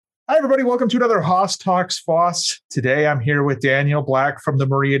Hi, everybody. Welcome to another Haas Talks Foss. Today, I'm here with Daniel Black from the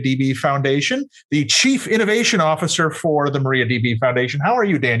MariaDB Foundation, the Chief Innovation Officer for the MariaDB Foundation. How are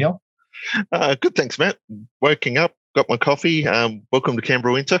you, Daniel? Good, thanks, Matt. Waking up, got my coffee. Welcome to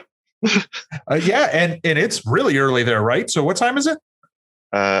Canberra winter. Yeah, and it's really early there, right? So what time is it?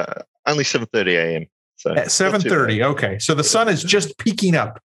 Only 7:30 a.m. So at 7:30. Okay, so the sun is just peeking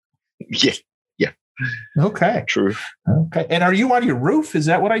up. Yeah. Okay. True. Okay. And are you on your roof? Is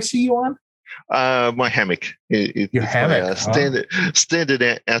that what I see you on? My hammock. Your hammock.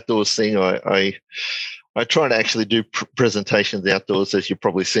 Standard outdoors thing. I try to actually do presentations outdoors, as you've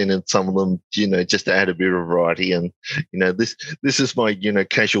probably seen in some of them. Just to add a bit of variety. And this is my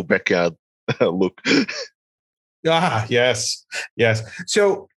casual backyard look. Yes.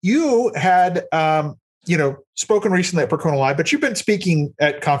 So you had spoken recently at Percona Live, but you've been speaking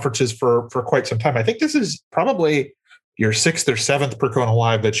at conferences for quite some time. I think this is probably your sixth or seventh Percona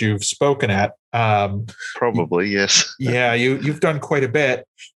Live that you've spoken at. Probably, yes. Yeah, you've done quite a bit.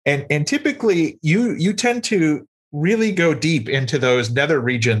 And typically you tend to really go deep into those nether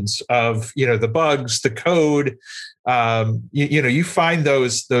regions of, the bugs, the code. You find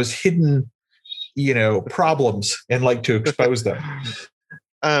those hidden, problems and like to expose them.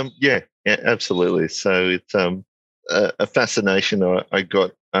 Yeah, absolutely. So it's a fascination I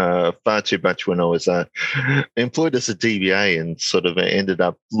got far too much when I was employed as a DBA, and sort of ended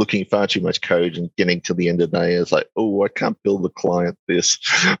up looking far too much code and getting to the end of the day. I was like, I can't build the client this,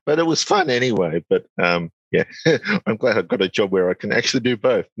 but it was fun anyway. But yeah, I'm glad I've got a job where I can actually do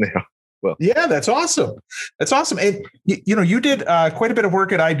both now. Well, yeah, that's awesome. And you did quite a bit of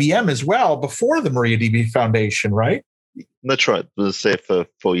work at IBM as well before the MariaDB Foundation, right? That's right. I was there for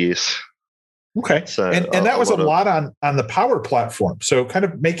 4 years. Okay. So and that was a lot on the Power Platform. So kind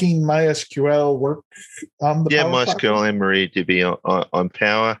of making MySQL work on the Power MySQL platform? and MariaDB on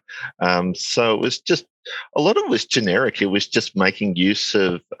Power. So it was just, a lot of it was generic. It was just making use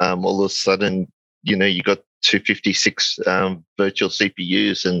of all of a sudden, you got 256 virtual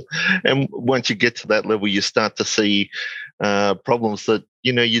CPUs. And once you get to that level, you start to see problems that,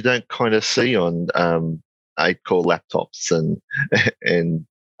 you don't kind of see on 8-core laptops and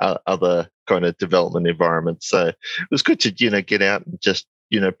other kind of development environments. So it was good to, get out and just,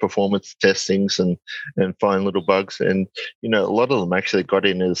 performance test things and find little bugs. And, a lot of them actually got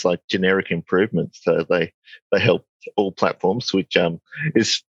in as like generic improvements. So they helped all platforms, which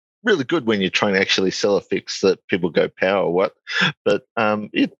is really good when you're trying to actually sell a fix that people go, Power, what? But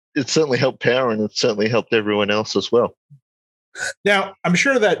it certainly helped Power, and it certainly helped everyone else as well. Now, I'm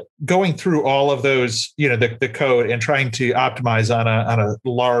sure that going through all of those, the code and trying to optimize on a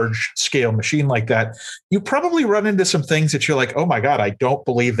large scale machine like that, you probably run into some things that you're like, oh my God, I don't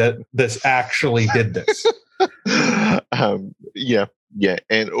believe that this actually did this. Yeah.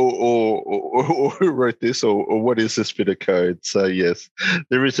 And or who wrote this, or what is this bit of code? So yes,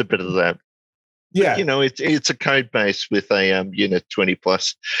 there is a bit of that. Yeah, but, it's a code base with a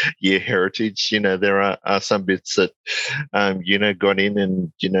 20+ year heritage. There are some bits that got in,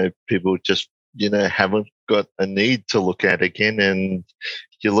 and people just haven't got a need to look at again, and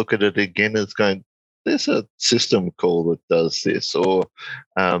you look at it again as going, there's a system call that does this, or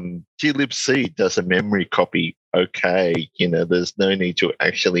glibc does a memory copy. Okay, there's no need to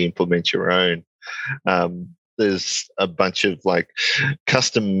actually implement your own. There's a bunch of like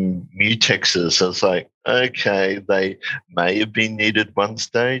custom mutexes. It's like, okay, they may have been needed one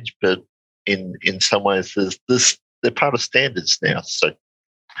stage, but in some ways they're part of standards now. So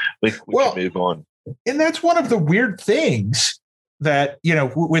we can move on. And that's one of the weird things that,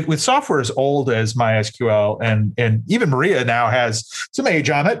 with software as old as MySQL and even Maria now has some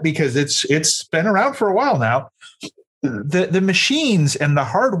age on it because it's been around for a while now. The machines and the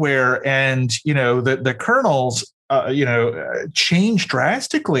hardware and the kernels changed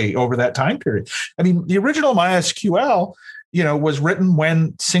drastically over that time period. I mean, the original MySQL was written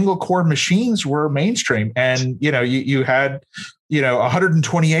when single core machines were mainstream, and you had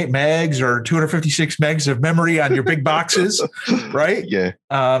 128 megs or 256 megs of memory on your big boxes, right? Yeah.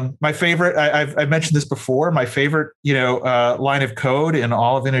 My favorite, I've mentioned this before. My favorite, line of code in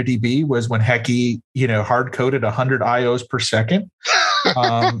all of InnoDB was when Heki, hard coded 100 IOs per second,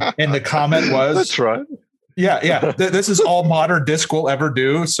 and the comment was, "That's right." Yeah. This is all modern disk will ever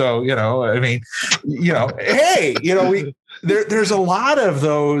do. So, hey, there's a lot of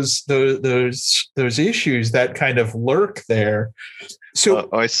those issues that kind of lurk there. So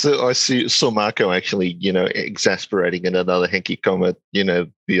I saw Marco actually, exasperating in another Henky comment,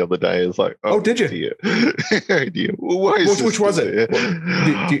 the other day. It's like, oh, did you? Dear. Dear. Why is Which was it?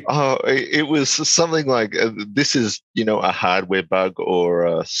 It was something like this is, a hardware bug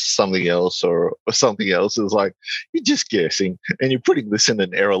or something else or something else. It's like, you're just guessing and you're putting this in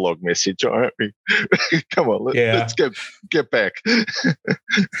an error log message, aren't we? Come on, let's get back.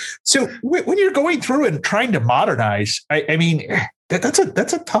 So when you're going through and trying to modernize, I mean, that's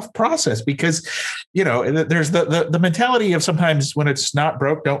a tough process because, there's the mentality of sometimes when it's not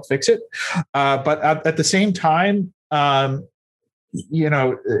broke, don't fix it. But at the same time,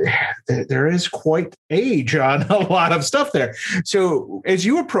 there is quite age on a lot of stuff there. So as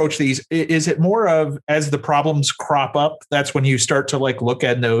you approach these, is it more of as the problems crop up, that's when you start to look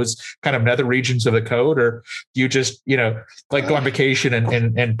at those kind of nether regions of the code, or do you just, go on vacation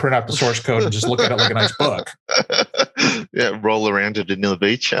and print out the source code and just look at it like a nice book? Yeah, roll around it in the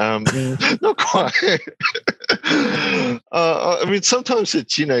beach. Not quite. I mean, sometimes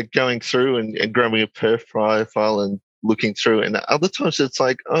it's, going through and grabbing a perf profile and looking through, and other times it's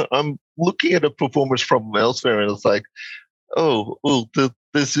like I'm looking at a performance problem elsewhere, and it's like,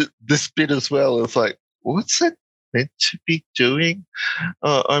 there's this bit as well. It's like, what's that meant to be doing?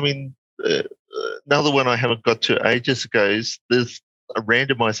 Another one I haven't got to ages ago is there's a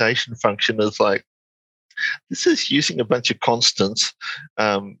randomization function. It's like, this is using a bunch of constants.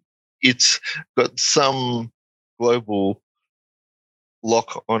 It's got some global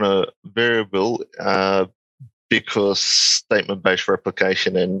lock on a variable because statement-based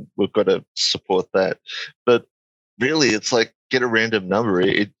replication, and we've got to support that. But really, it's like, get a random number.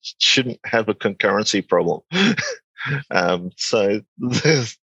 It shouldn't have a concurrency problem. So I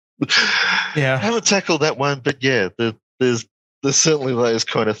haven't tackled that one, but there's certainly those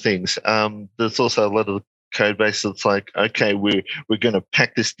kind of things. There's also a lot of code base that's like, okay, we're going to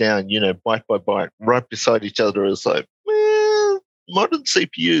pack this down, byte by byte, right beside each other. It's like, modern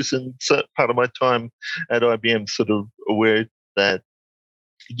CPUs, and so part of my time at IBM sort of aware that,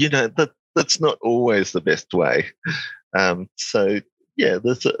 that's not always the best way. So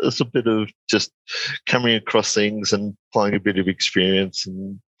there's a bit of just coming across things and applying a bit of experience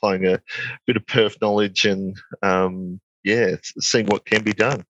and applying a bit of perf knowledge and seeing what can be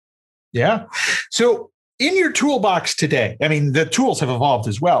done. Yeah. So in your toolbox today, I mean, the tools have evolved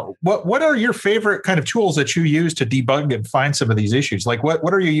as well. What are your favorite kind of tools that you use to debug and find some of these issues? Like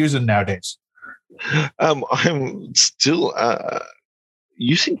what are you using nowadays? I'm still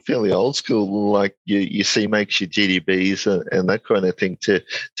using fairly old school, like you see makes your GDBs and that kind of thing to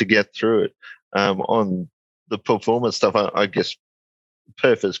get through it. On the performance stuff, I guess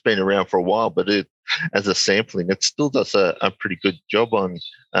perf has been around for a while, but as a sampling, it still does a pretty good job on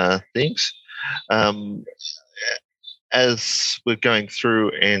things. As we're going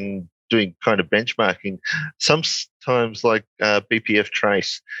through and doing kind of benchmarking, sometimes like BPF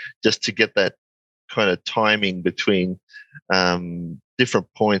trace, just to get that kind of timing between different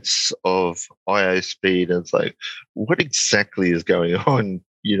points of IO speed. And it's like, what exactly is going on,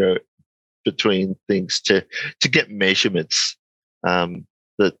 between things to get measurements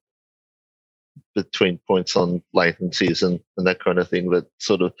that between points on latencies and that kind of thing that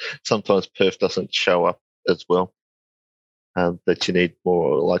sort of sometimes perf doesn't show up as well. That you need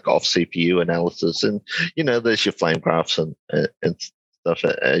more like off CPU analysis, and there's your flame graphs and stuff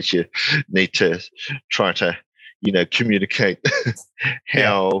as you need to try to communicate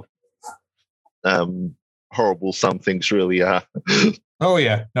how horrible some things really are. Oh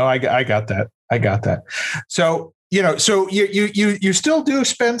yeah, no, I got that. So so you still do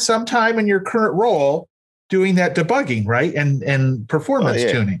spend some time in your current role doing that debugging, right? And performance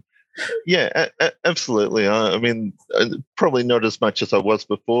tuning. Yeah, absolutely. I mean, probably not as much as I was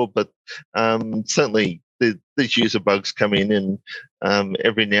before, but certainly these user bugs come in, and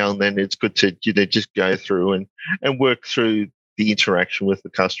every now and then it's good to just go through and work through the interaction with the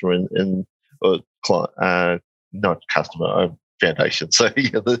customer and not customer, foundation. So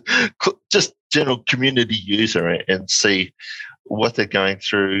just general community user and see what they're going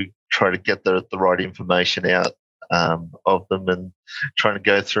through, try to get the right information out of them, and trying to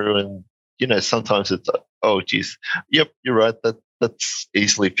go through and sometimes it's oh geez, yep, you're right, that's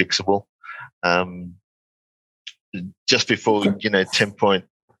easily fixable. Just before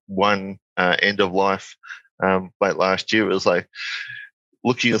 10.1 end of life late last year, it was like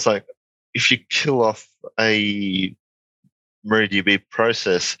looking, it's like if you kill off a MariaDB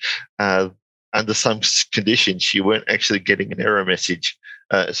process under some conditions, you weren't actually getting an error message.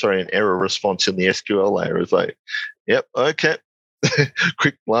 An error response in the SQL layer. It's like, yep, okay.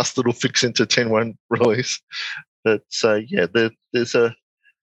 Quick last little fix into 10.1 release. But so yeah, there's a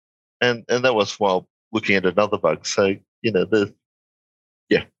and that was while looking at another bug. So yeah.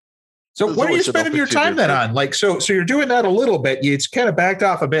 So There's what are you always an spending your time then on? Like, so you're doing that a little bit. It's kind of backed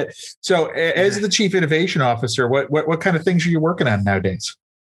off a bit. So as the chief innovation officer, what kind of things are you working on nowadays?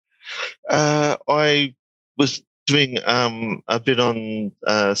 I was doing a bit on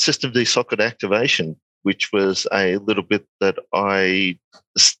system D socket activation, which was a little bit that I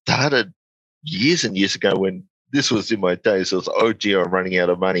started years and years ago when this was in my days. It was, oh, gee, I'm running out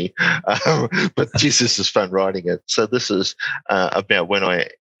of money. But geez, this is fun writing it. So this is about when I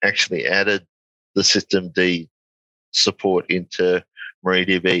actually added the system D support into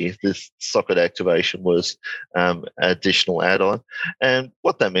MariaDB. This socket activation was additional add-on. And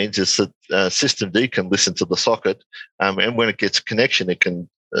what that means is that systemd can listen to the socket, and when it gets a connection, it can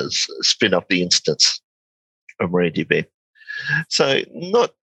spin up the instance of MariaDB. So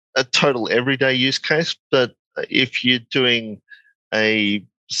not a total everyday use case, but if you're doing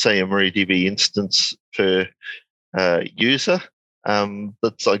say a MariaDB instance per user,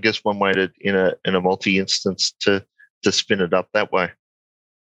 that's, I guess, one way to in a multi-instance to spin it up that way.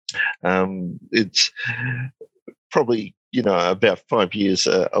 It's probably about 5 years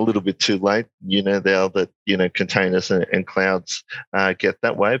a little bit too late. Now that containers and clouds get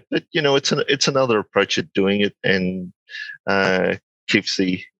that way, but it's another approach at doing it, and keeps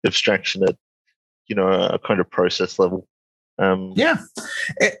the abstraction at a kind of process level. Yeah.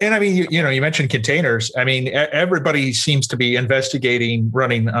 And I mean, you mentioned containers. I mean, everybody seems to be investigating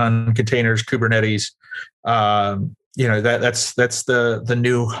running on containers, Kubernetes. That's the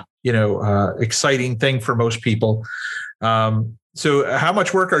new, exciting thing for most people. So how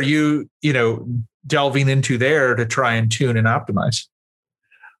much work are you, delving into there to try and tune and optimize?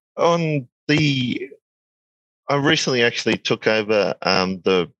 I recently actually took over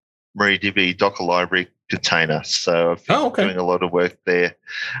the MariaDB Docker library container. So I've been doing a lot of work there.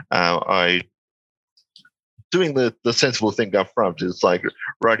 Doing the sensible thing up front is like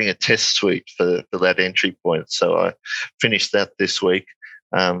writing a test suite for that entry point. So I finished that this week.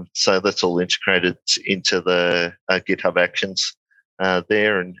 So that's all integrated into the GitHub Actions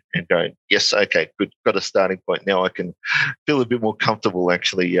there, and going, yes, okay, good, got a starting point. Now I can feel a bit more comfortable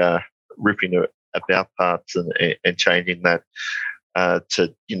actually ripping about parts and changing that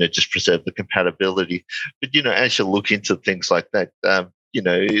to just preserve the compatibility. But as you look into things like that,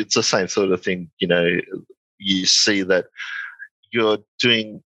 it's the same sort of thing. You see that you're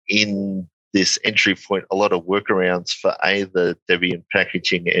doing in this entry point a lot of workarounds for A, the Debian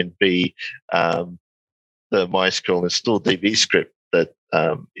packaging, and B, the MySQL install DB script that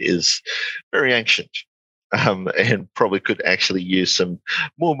is very ancient. And probably could actually use some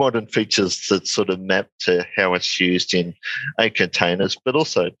more modern features that sort of map to how it's used in containers, but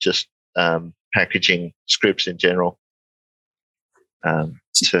also just packaging scripts in general.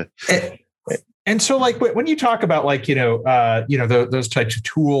 And so, like, when you talk about, like, those types of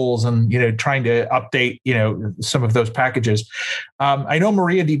tools and, trying to update, some of those packages, I know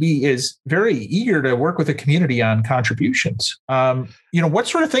MariaDB is very eager to work with the community on contributions. What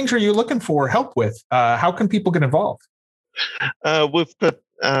sort of things are you looking for help with? How can people get involved? We've got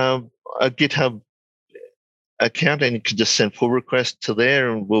a GitHub account, and you can just send pull requests to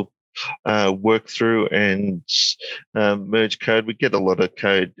there, and we'll work through and merge code. We get a lot of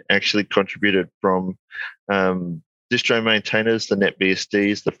code actually contributed from distro maintainers, the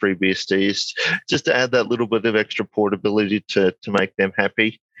NetBSDs, the FreeBSDs, just to add that little bit of extra portability to make them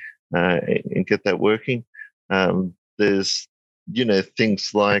happy and get that working. There's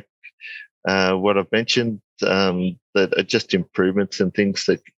things like what I've mentioned that are just improvements and things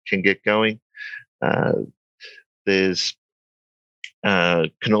that can get going. There's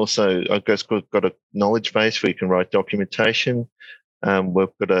can also, I guess, got a knowledge base where you can write documentation.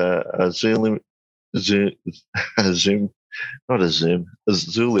 We've got a Zulip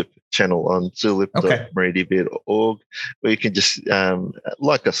channel on zulip.mariadb.org, where you can just,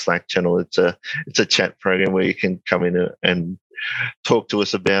 like a Slack channel, it's a chat program where you can come in and talk to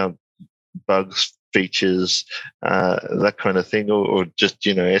us about bugs, features, that kind of thing, or just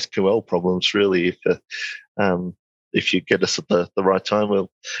SQL problems. Really, if you get us at the right time, we'll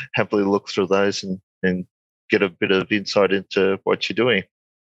happily look through those and get a bit of insight into what you're doing.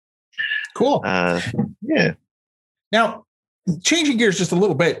 Cool. Yeah. Now, changing gears just a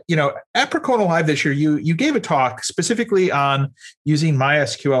little bit, at Percona Live this year, you gave a talk specifically on using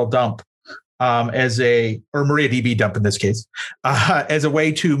MySQL dump or MariaDB dump in this case, as a way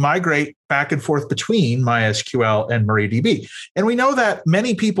to migrate back and forth between MySQL and MariaDB. And we know that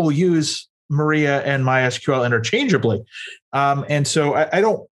many people use Maria and MySQL interchangeably. And so I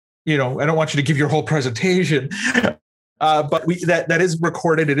don't I don't want you to give your whole presentation, but that is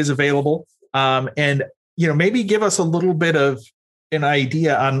recorded. It is available. And maybe give us a little bit of an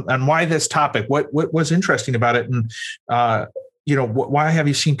idea on why this topic, what was interesting about it. And, why have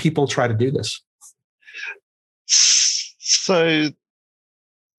you seen people try to do this? So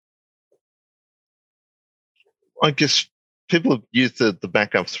I guess people have used the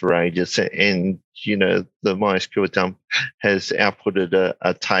backups for ages, and the MySQL dump has outputted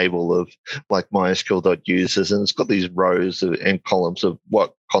a table of like MySQL.users, and it's got these rows and columns of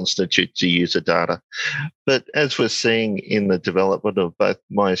what constitutes the user data. But as we're seeing in the development of both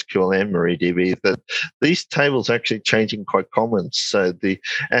MySQL and MariaDB, that these tables are actually changing quite common. So the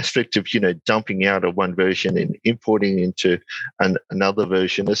aspect of dumping out of one version and importing into another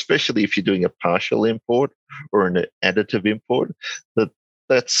version, especially if you're doing a partial import or an additive import,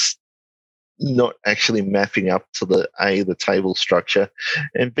 that's not actually mapping up to the table structure,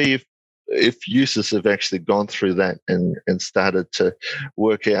 and B, if users have actually gone through that and started to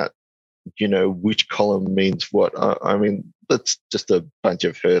work out, which column means what. I mean, that's just a bunch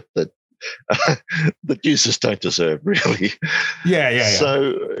of hurt that that users don't deserve, really. Yeah.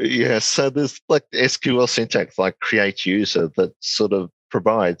 So there's like SQL syntax like create user that sort of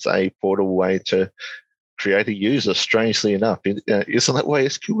provides a portable way to create a user, strangely enough. Isn't that why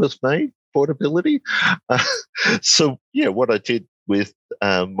SQL was made? Portability. So what I did with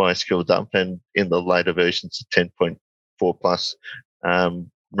MySQL dump, and in the later versions of 10.4 plus,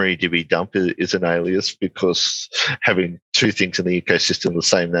 MariaDB dump is an alias, because having two things in the ecosystem the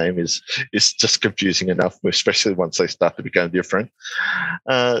same name is just confusing enough, especially once they start to become different.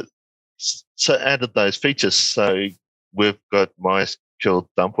 So added those features. So we've got MySQL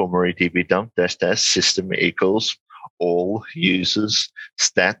dump or MariaDB dump -- system equals all users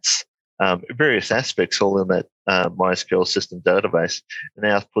stats, various aspects, all in that MySQL system database, and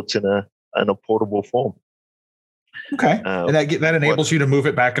outputs in a portable form. Okay, and that enables you to move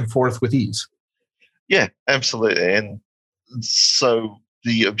it back and forth with ease. Yeah, absolutely. And so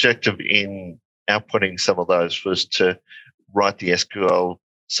the objective in outputting some of those was to write the SQL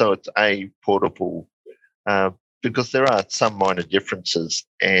so it's portable, because there are some minor differences.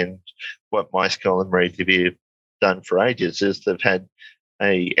 And what MySQL and MariaDB have done for ages is they've had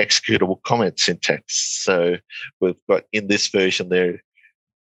a executable comment syntax. So we've got in this version there,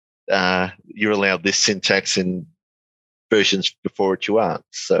 you're allowed this syntax in versions before it you aren't.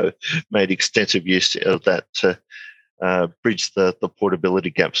 So made extensive use of that to bridge the portability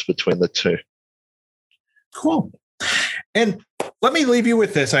gaps between the two. Cool. And let me leave you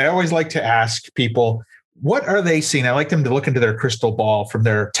with this. I always like to ask people, what are they seeing? I like them to look into their crystal ball from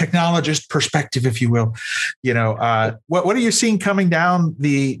their technologist perspective, if you will. What are you seeing coming down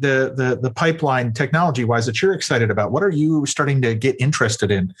the pipeline technology-wise that you're excited about? What are you starting to get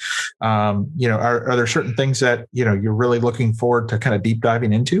interested in? Are there certain things that you're really looking forward to kind of deep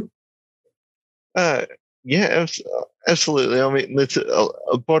diving into? Yeah, absolutely. I mean, it's a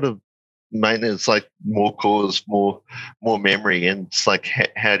lot of maintenance, like more cores, more memory, and it's like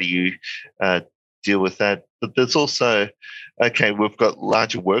how do you deal with that? But there's also, we've got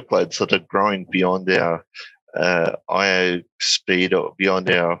larger workloads that are growing beyond our I/O speed or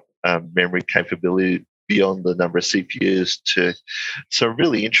beyond our memory capability, beyond the number of CPUs. So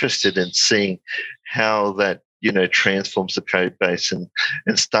really interested in seeing how that transforms the code base and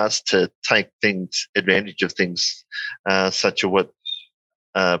starts to take advantage of things such as what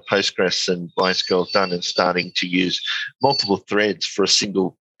Postgres and MySQL have done, and starting to use multiple threads for a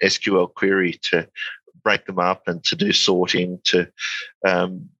single SQL query to break them up and to do sorting, to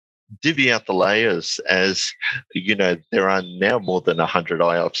divvy out the layers, as there are now more than 100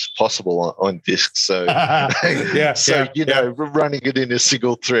 IOPS possible on disk. So, running it in a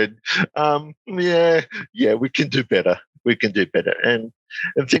single thread, we can do better. And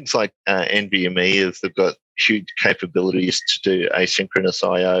things like NVMe, they've got huge capabilities to do asynchronous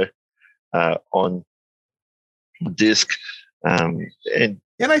I/O on disk.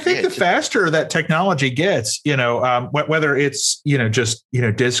 And I think the faster that technology gets, whether it's, just,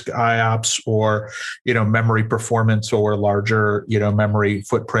 disk IOPS or, memory performance or larger, memory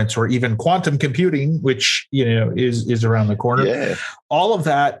footprints, or even quantum computing, which, is around the corner. Yeah. All of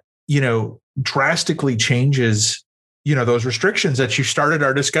that, drastically changes, those restrictions that you started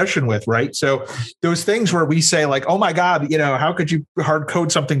our discussion with, right? So those things where we say like, oh my God, how could you hard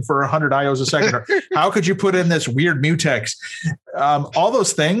code something for 100 IOs a second? Or how could you put in this weird mutex? All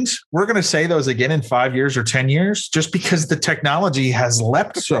those things, we're going to say those again in 5 years or 10 years, just because the technology has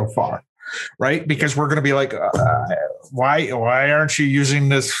leapt so far. right? Because we're going to be like, why aren't you using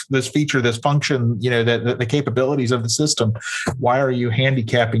this feature, this function, the capabilities of the system? Why are you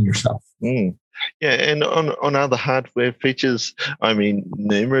handicapping yourself? Yeah, and on other hardware features, I mean,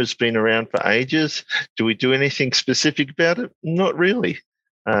 Numa has been around for ages. Do we do anything specific about it? Not really.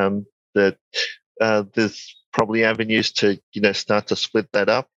 There's probably avenues to start to split that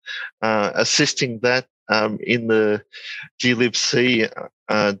up, assisting that in the glibc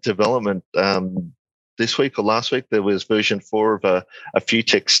development. This week or last week, there was version 4 of a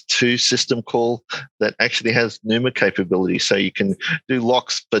Futex 2 system call that actually has Numa capability. So you can do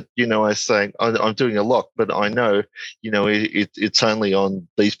locks, but, I was saying, I'm doing a lock, but I know, it's only on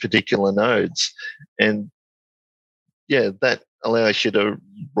these particular nodes. And, yeah, that allows you to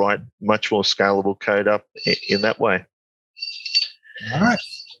write much more scalable code up in that way. All right.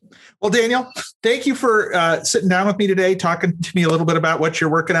 Well, Daniel, thank you for sitting down with me today, talking to me a little bit about what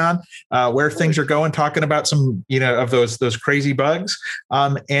you're working on, where things are going, talking about some, of those crazy bugs.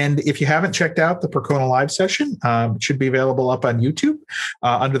 And if you haven't checked out the Percona live session, it should be available up on YouTube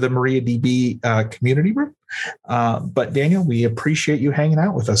under the MariaDB community room. But Daniel, we appreciate you hanging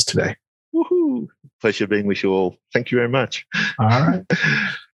out with us today. Woohoo! Pleasure being with you all. Thank you very much. All right.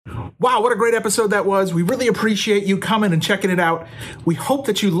 Wow, what a great episode that was. We really appreciate you coming and checking it out. We hope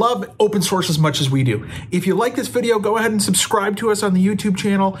that you love open source as much as we do. If you like this video, go ahead and subscribe to us on the YouTube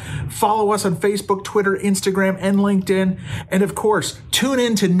channel. Follow us on Facebook, Twitter, Instagram, and LinkedIn. And of course, tune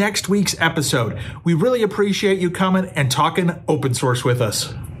in to next week's episode. We really appreciate you coming and talking open source with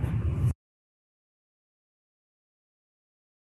us.